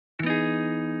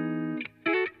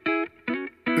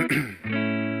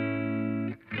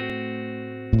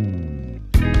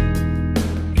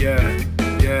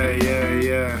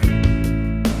Yeah.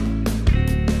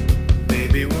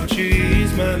 Baby, won't you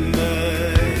ease my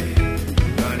mind?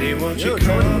 Honey, won't you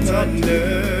calm my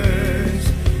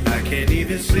nerves? I can't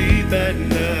even sleep at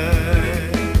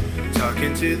night,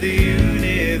 talking to the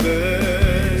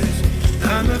universe.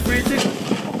 I'm afraid to...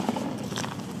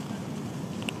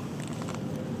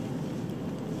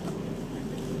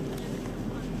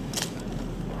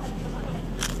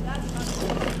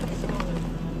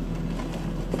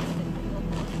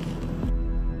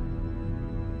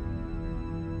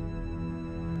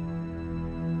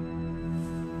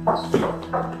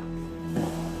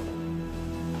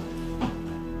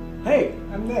 Hey,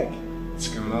 I'm Nick. What's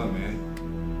going on, man?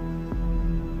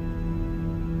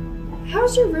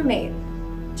 How's your roommate?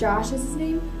 Josh is his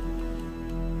name?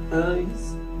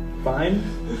 He's fine.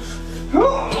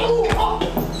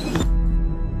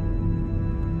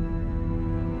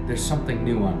 There's something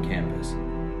new on campus.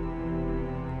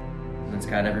 And it's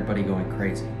got everybody going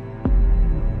crazy.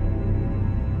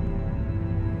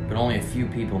 But only a few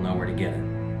people know where to get it.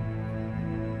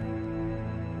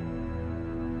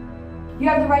 You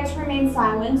have the right to remain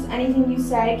silent. Anything you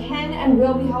say can and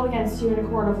will be held against you in a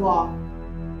court of law.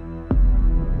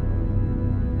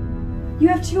 You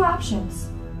have two options.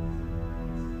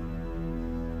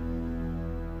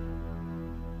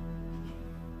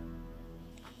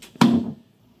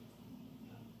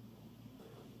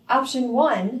 Option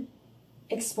 1,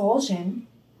 expulsion.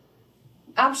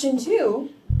 Option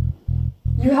 2,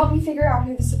 you help me figure out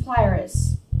who the supplier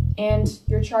is, and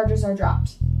your charges are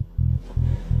dropped.